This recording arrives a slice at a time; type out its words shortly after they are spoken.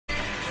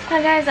Hi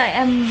guys, I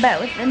am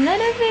back with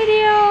another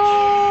video.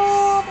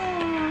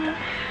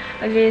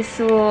 Okay,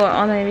 so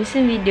on my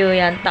recent video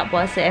yang tak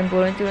puasa and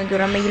turun-turun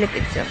ramai gila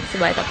kejam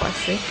sebab I tak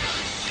puasa.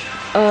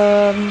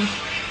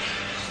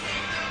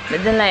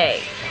 But then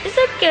like, it's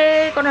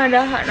okay. Korang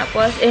ada hak nak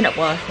puasa, nak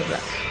puasa pula.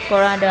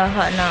 Korang ada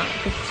hak nak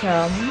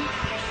kejam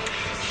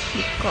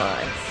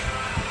because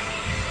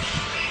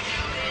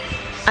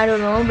I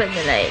don't know, but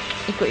then like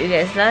ikut you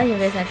guys lah, you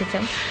guys nak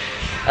kejam.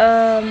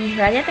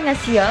 Raya tengah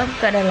siap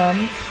kat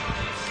dalam.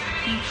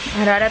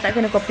 Harap-harap tak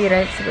kena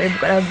copyright sebab dia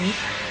buka lagu.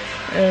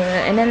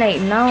 And then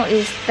like now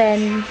is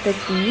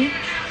 10:30.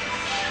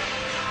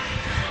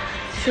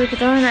 So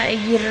kita orang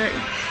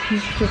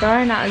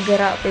nak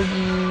gerak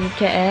pergi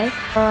KL.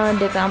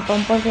 Dekat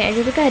Ampang-Ampang punya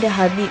tu kan ada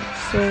Habib.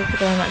 So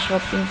kita orang nak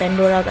shopping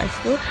Pandora kat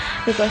situ.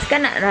 Because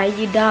kan nak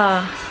raya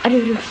dah.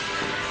 Aduh.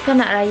 Kan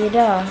nak raya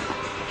dah.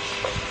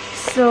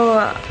 So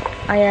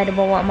ayah ada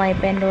bawa my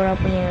Pandora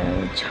punya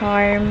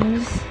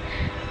charms.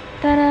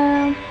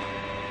 Tada.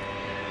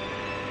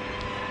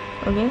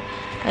 Okay,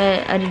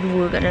 ada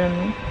dua kat dalam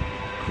ni.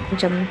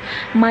 Macam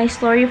my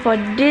story for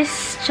this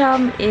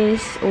charm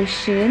is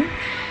ocean.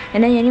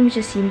 And then yang ni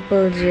macam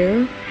simple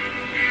je,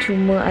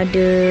 cuma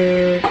ada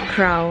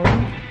crown.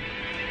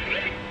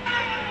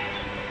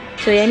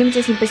 So yang ni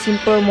macam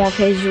simple-simple, more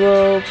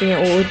casual punya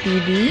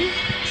OOTD.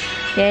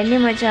 Yang ni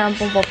macam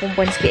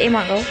perempuan-perempuan sikit.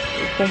 Mak kau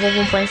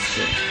perempuan-perempuan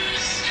sikit.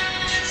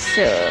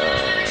 So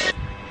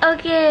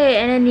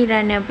okay, and then ni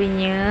Rania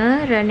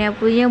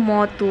punya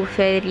more to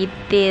fairy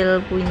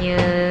tale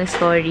punya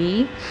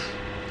story.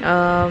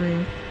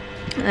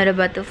 Ada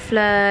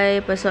butterfly,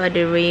 lepas tu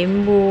ada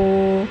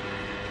rainbow,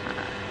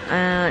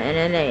 and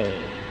then like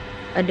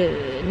ada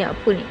ni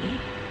apa ni,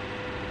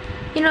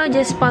 you know,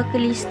 just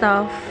sparkly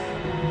stuff.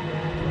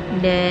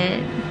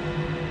 Then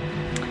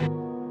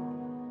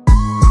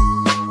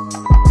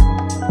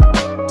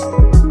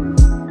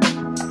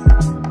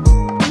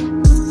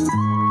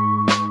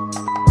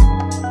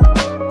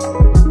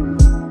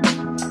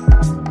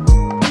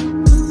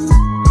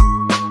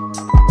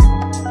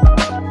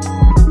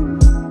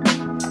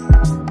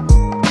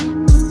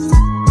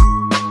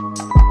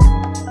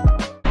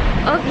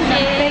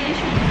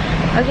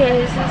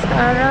okay, so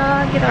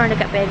sekarang kita orang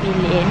dekat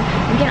pavilion.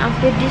 Mungkin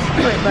after this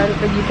kot baru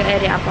pergi ke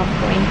area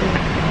apa-apa itu.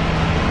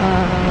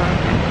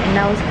 And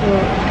now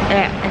pukul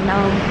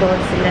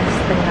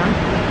 11:30.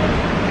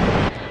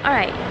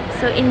 Alright,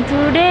 so in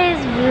today's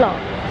vlog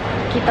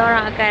kita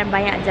orang akan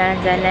banyak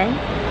jalan-jalan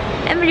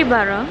dan beli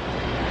barang.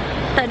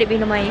 Tak ada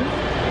minum air.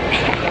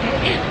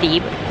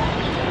 Tiba.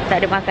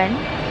 Tak ada makan.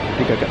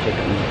 Tiga kat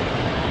cakap ni.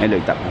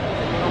 Elok tak.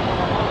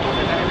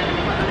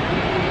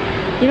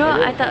 You know,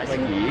 I tak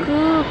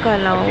suka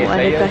kalau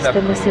ada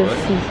customer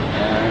service.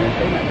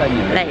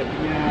 Like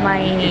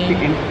my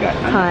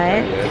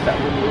card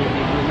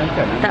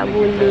tak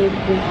boleh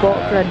buka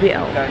keluar duit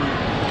tau.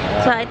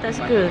 So I tak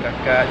suka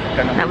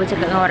nak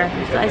bercakap dengan orang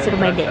tu. So I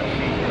suruh my dad.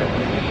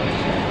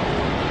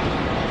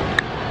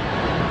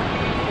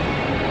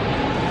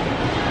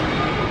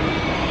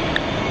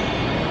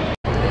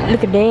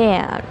 Look at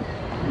that.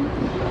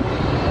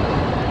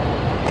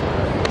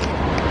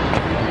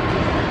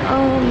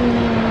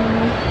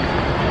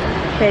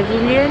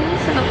 Pavilion ni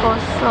sangat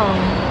kosong.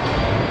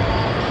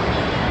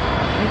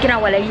 Mungkin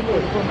awal lagi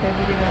kot pun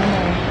pavilion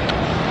ramai.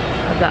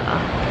 Agak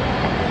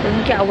so,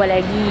 mungkin awal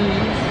lagi.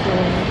 So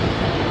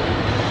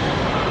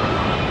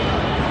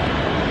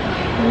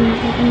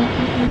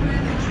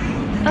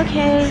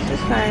okay, so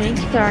sekarang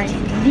kita orang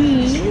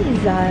di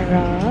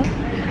Zara.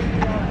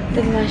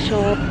 Tengah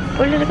shop.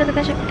 Boleh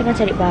katakan shop tengah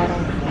cari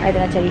barang. I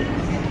tengah cari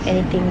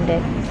anything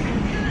that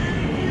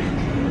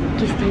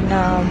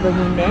Qistina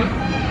berminat.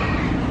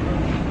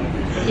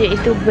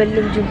 Iaitu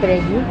belum jumpa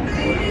lagi.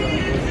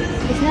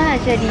 Qistina nak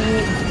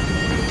cari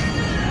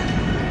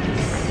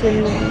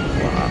seluar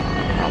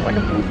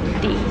warna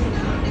putih.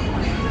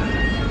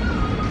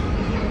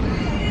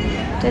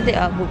 Cantik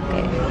tak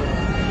bukan?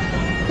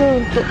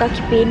 Untuk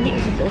kaki pendek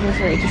untuk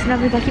saya. Qistina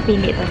punya kaki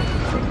pendek tau.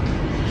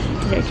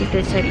 Sekejap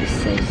kita cari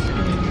size.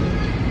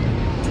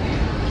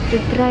 Kita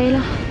try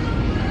lah.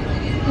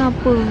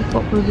 Kenapa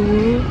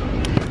 42?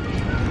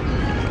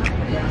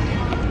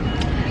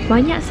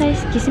 Banyak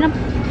saiz. Qistina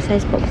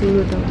saiz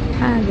 40 tau.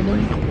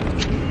 Gimana?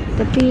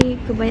 Tapi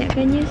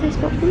kebanyakannya saiz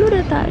 40 dah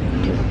tak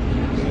ada.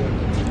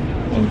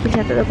 Yang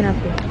Qistina tak tahu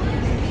kenapa.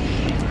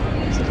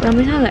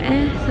 Ramai sangat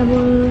sama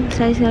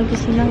saiz dengan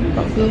Qistina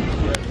 40.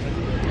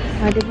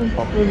 Ada pun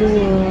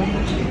 42.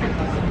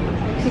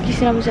 So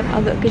Qistina macam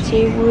agak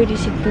kecewa di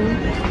situ.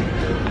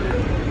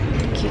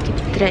 Okay, kita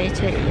try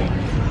cari kan.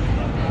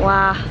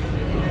 Wah,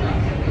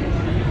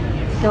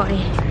 tengok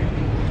ni.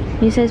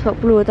 Ni saiz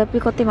 40 tapi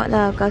kau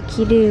tengoklah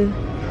kaki dia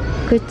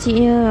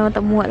kecilnya, memang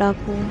tak muat lah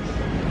aku.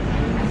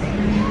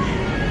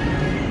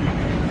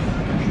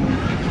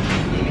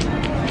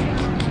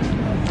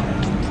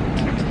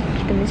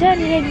 Kita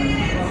mencari lagi.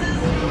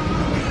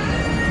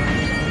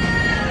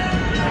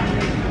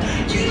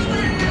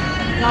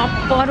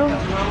 Lapar tu.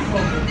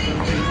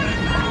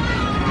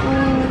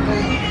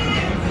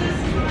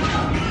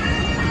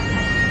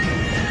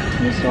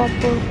 Miso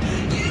apa?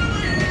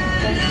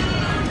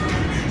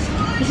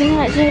 Kita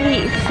nak cari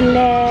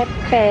flare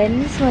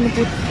pants warna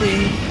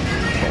putih.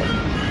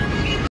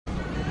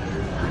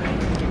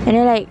 And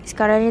then like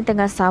sekarang ni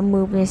tengah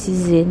summer punya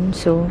season,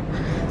 so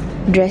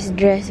dress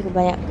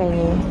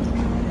kebanyakannya.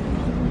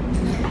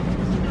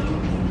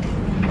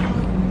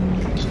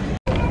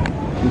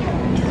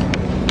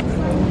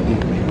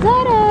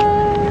 Zara.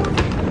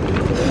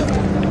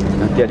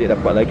 Nanti adik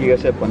dapat lagi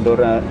rasa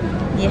Pandora.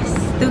 Yes,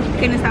 tu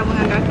kena sama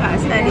dengan kakak.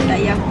 Sebab dia tak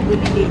payah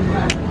beli.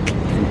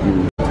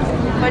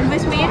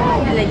 Converse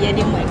merah ada lagi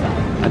adik muat kak.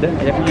 Ada?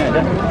 Ayah punya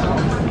ada?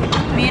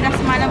 Merah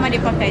semalam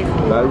adik pakai tu.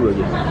 Baru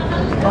aja.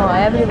 Oh,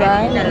 ayah beli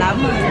banyak. Dah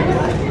lama.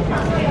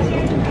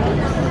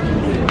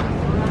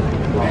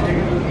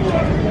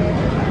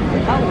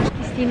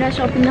 Qistina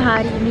shopping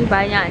hari ni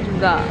banyak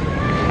juga.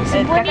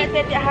 Semua ni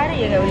tiap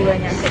hari je kak beli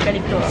banyak. Setiap kali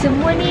keluar.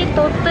 semua ni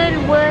total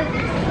worth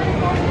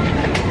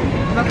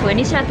berapa?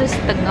 Ni 150.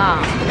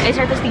 130.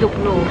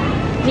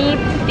 Ni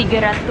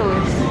 300.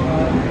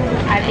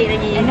 Adik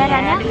lagi And then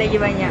Rania? ada lagi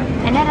banyak.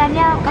 And then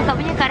Rania, kakak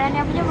punya, Kak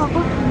Rania punya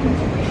berapa?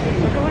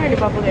 Kakak mana ada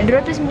apa-apa kan?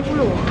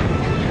 250.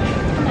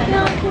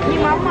 Ni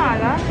mama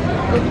lah.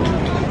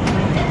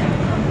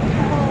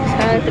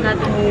 Saya tengah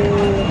tunggu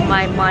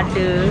my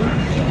mother.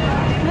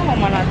 Ni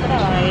mama nak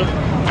try.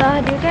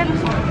 Dia kan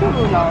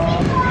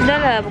dah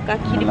lah,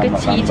 kaki dia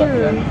kecil je.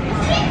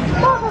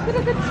 Kaki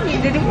dia kecil.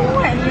 Dia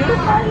muat ni. Dia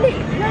balik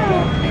lah.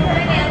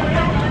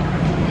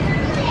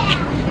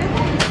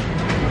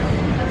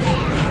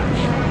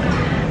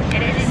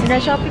 Dah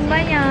shopping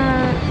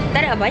banyak.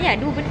 Tak ada banyak,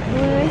 dua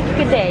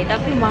kedai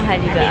tapi mahal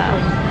juga.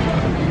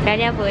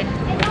 Dan ni apa?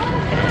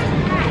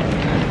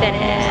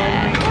 Tada.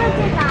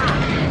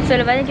 So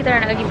lepas ni kita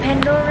orang nak pergi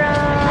Pandora.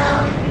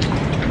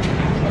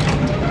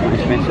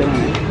 Expensive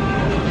ni.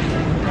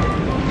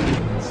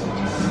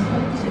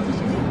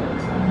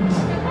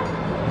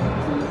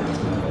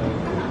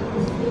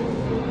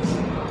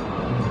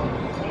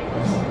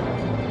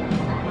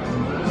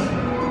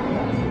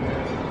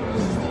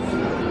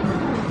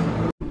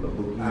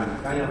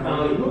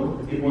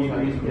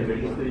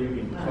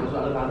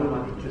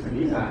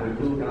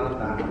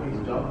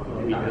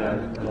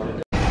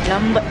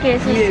 Lambat. Okay,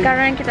 so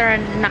sekarang kita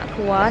orang nak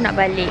keluar, nak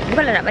balik.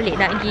 Bukanlah nak balik,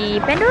 nak pergi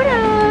Pandora.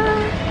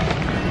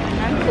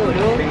 Ngantuk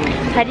tu.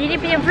 Hari ni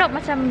punya vlog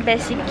macam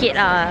best sikit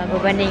lah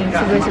berbanding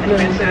sebelum-sebelum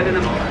ni. Sini tak ada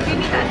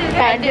kan?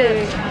 Tak ada.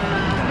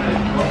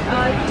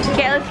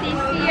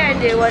 KLCC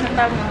ada one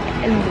time.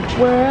 And the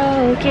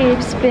world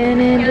keeps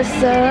spinning, the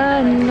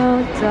sun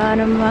no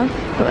time of my...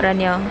 Tok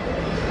Rania.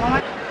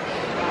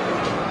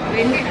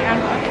 Pendek kan?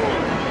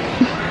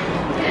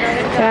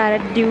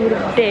 Gotta do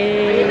the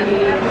day.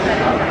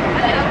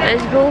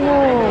 Let's go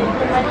home.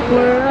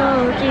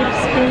 World keeps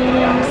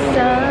spinning, the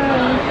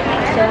sun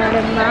out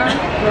of my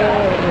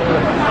world.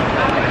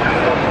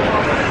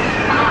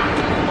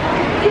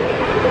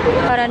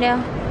 Rania.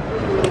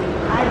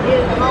 Ada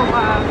mau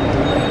bang.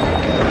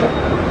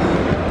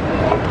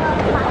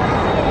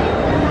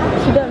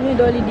 Sedapnya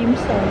Dolly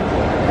dimsum.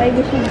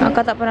 Tiger sugar.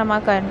 Akak tak pernah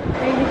makan.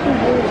 Tiger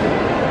sugar.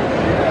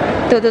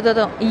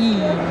 Tuh. Ih.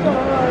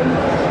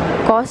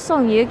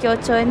 Kosong ya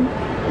kiocon.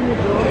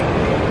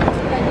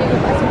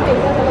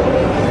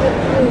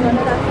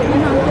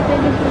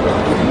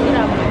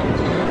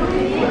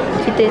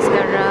 Kita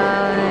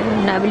sekarang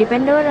nak beli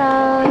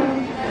Pandora.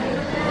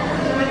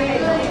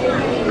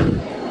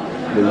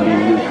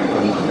 Beli.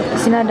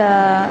 Qistina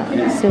dah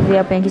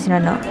survey apa yang Qistina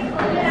nak.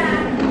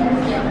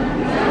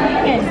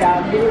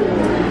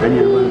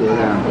 Banyak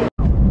orang.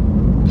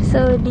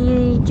 So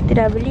kita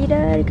dah beli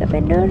dah dekat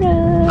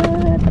Pandora.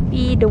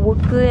 Tapi the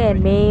worker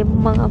kan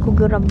memang aku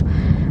geram.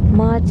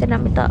 Macam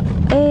nak minta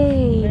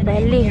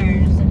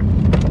baling.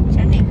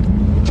 Cantik.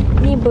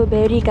 Ni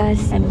Burberry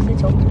kasih.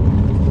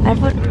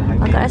 Alfred,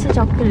 aku rasa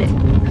coklat.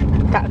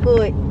 Tak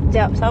kot.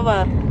 Sekejap,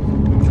 sabar.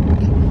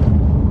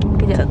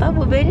 Kejap. Tak tahu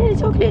Burberry ada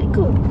coklat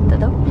kot. Tak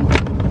tahu.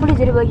 Boleh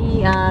jadi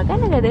bagi kan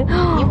dia kata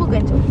Ni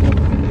bukan coklat.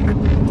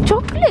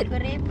 coklat.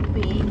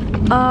 Keripik.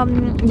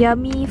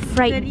 Yummy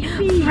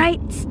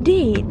fried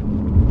steak.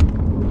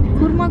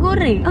 Kurma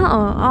goreng.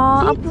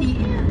 Apa?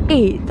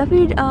 Tapi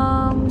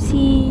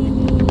si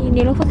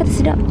Nelofa kata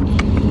sedap.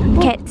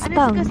 Cat's Ada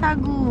tongue. suka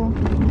sagu.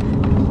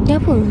 Dia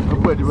apa?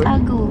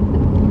 Sagu.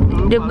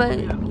 Dia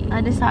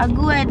Ada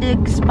sagu, ada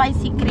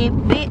spicy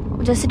keripik.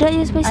 macam sedap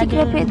je spicy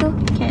crepek tu.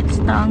 Cat's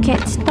tongue.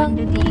 Cat's tongue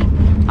ni.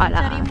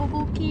 Macam rainbow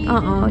cookie.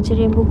 Macam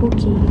rainbow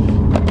cookie.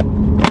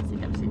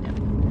 Sedap-sedap.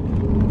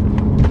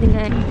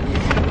 Dengan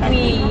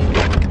we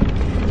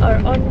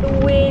are on the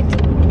way to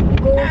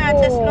go Macam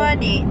home. slow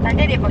adik.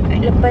 Tadi dia pakai.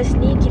 Lepas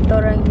ni kita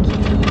orang pergi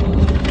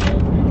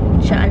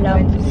Shah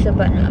Alam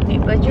sebab nak ambil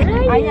baju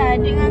raya. Ayah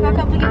dengan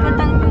kakak pergi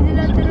petang New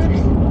Zealand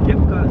terus. Jap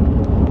kak.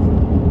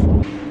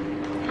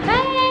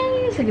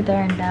 Hai, so kita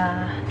orang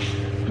dah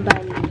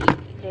balik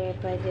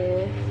daripada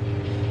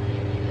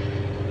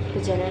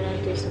perjalanan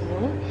tu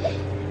semua.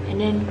 And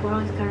then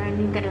korang sekarang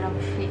ni kat dalam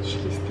fridge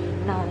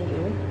Qistina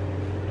je.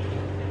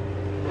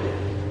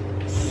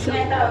 So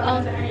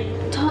I'll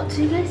talk to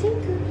you guys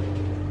later.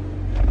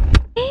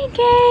 Hey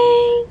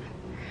gang,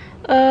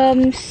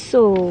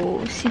 So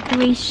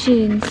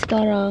situation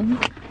sekarang,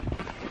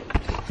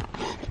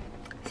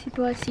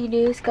 situasi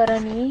dia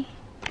sekarang ni,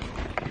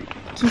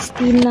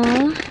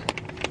 Qistina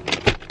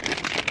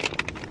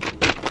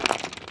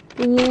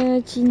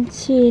punya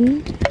cincin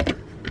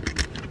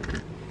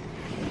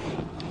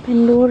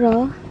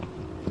Pandora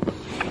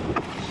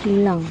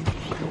hilang.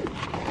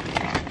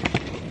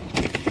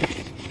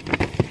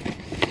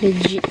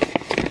 Legit.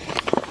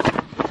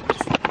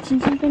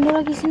 Cincin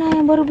Pandora Qistina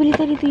yang baru beli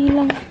tadi tu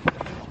hilang.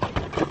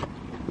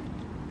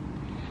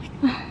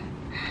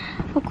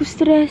 Aku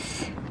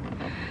stres.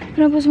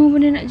 Kenapa semua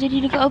benda nak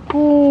jadi dekat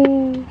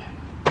aku?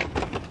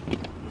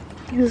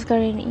 So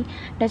sekarang ni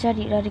dah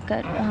cari dah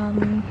dekat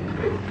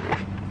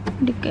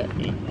dekat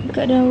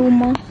dalam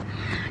rumah.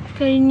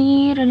 Kali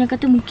ni Rana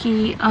kata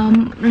mungkin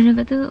Rana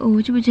kata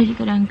cuba cari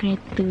kat dalam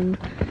kereta.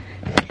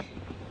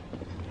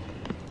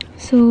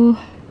 So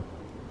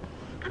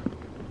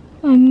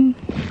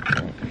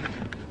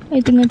I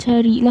tengah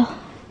carilah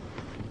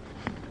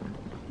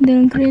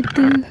dalam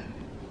kereta.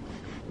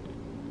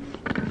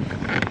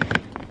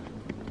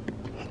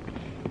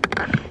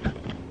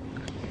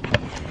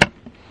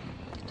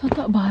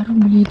 Tak baru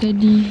beli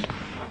tadi.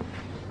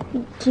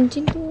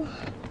 Cincin tu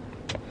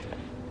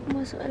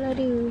masalah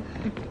dia.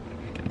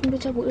 Dia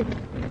cabut tu.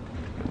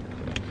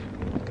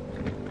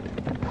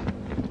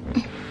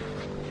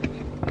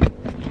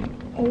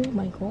 Oh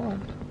my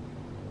god.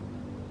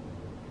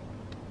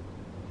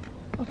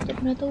 Aku tak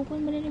pernah tahu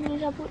pun benda ni boleh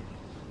cabut.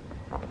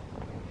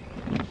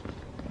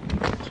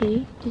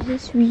 Okay, this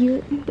is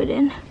weird, but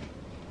then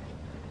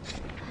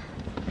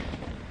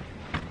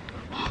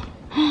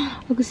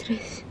aku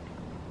stres.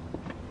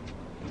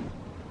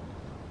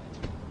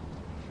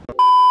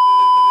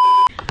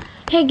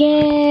 Hey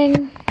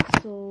gang.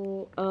 So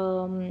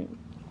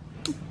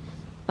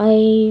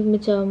I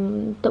macam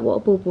tak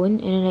buat apa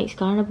pun. And like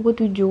sekarang dah pukul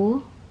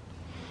 7.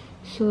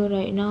 So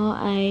right now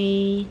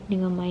I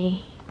dengan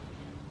my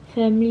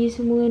family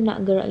semua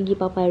nak gerak pergi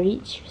Papa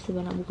Rich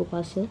sebab nak buka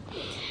puasa.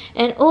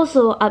 And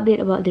also update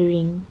about the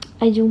ring.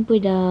 I jumpa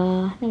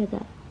dah. Nampak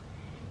tak?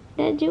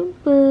 Dah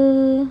jumpa.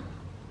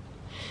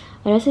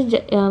 I rasa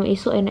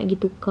esok I nak pergi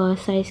tukar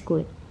size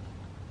kot.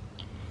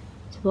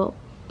 Sebab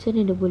macam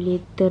mana dia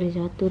boleh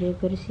terjatuh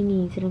daripada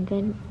sini.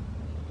 Sedangkan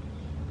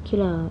okay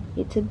lah,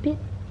 it's a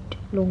bit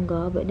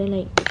longgar, but then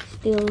like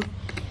still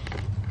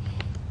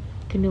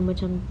kena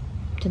macam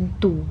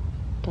tu.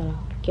 Tak lah,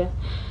 okay lah.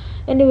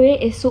 Anyway,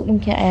 esok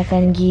mungkin I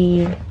akan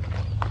pergi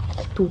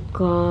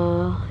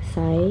tukar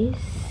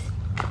size.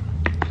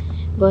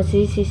 Because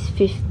this is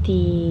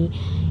 58.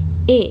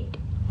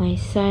 My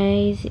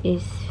size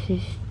is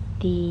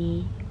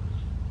 56.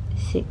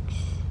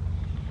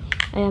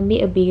 I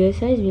ambil a bigger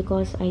size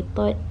because I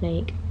thought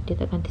like dia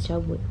takkan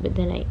tercabut. But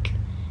then like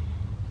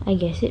I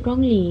guess it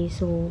wrongly.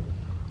 So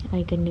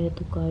I kena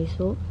tukar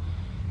esok.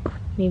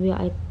 Maybe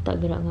I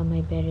tak gerak dengan my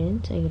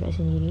parents, I gerak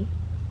sendiri.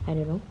 I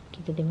don't know.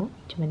 Kita tengok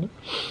macam mana.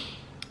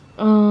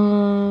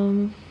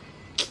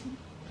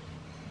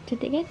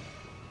 Cantik kan?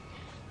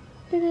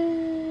 Tada.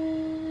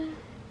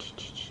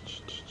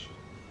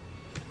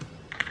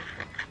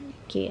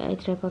 Okay, I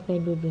try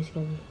pakai dua-dua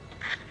sekali.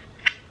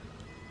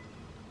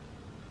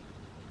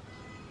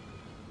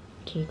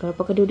 Okay, kalau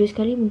pakai dua-dua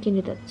sekali mungkin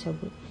dia tak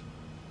tercabut.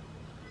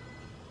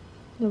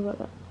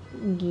 Nampak tak?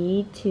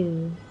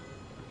 Gitu.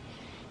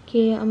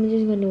 Okay, I'm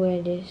just gonna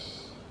wear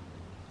this.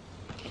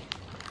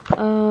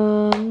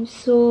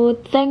 So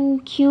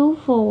thank you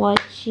for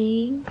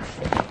watching.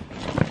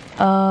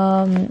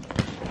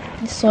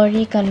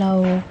 Sorry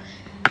kalau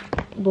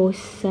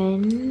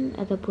bosan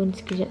ataupun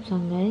sekejap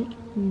sangat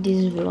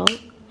this vlog.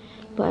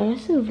 But I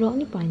rasa vlog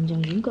ni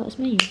panjang juga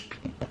sebenarnya.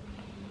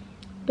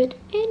 But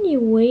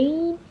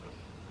anyway,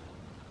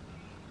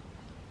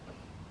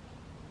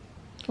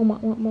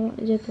 mak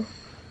jatuh.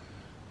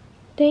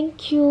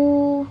 Thank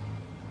you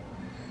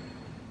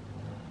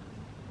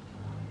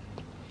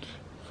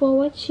for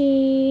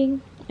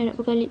watching. I nak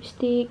pakai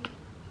lipstick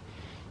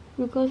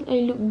because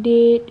I look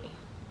dead.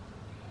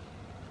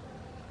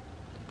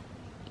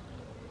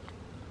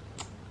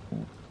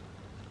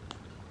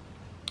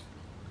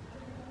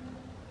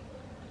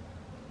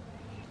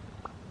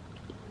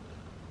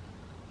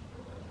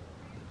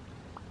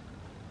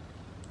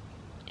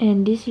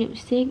 And this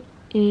lipstick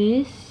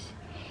is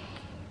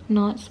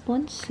not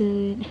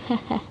sponsored.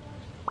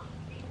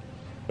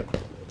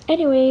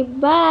 Anyway,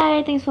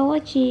 bye. Thanks for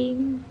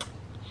watching.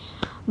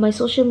 My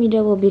social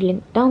media will be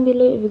linked down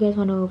below if you guys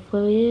want to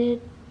follow it.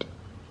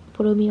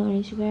 Follow me on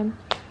Instagram.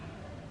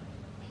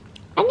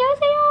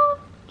 안녕하세요.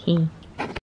 Okay.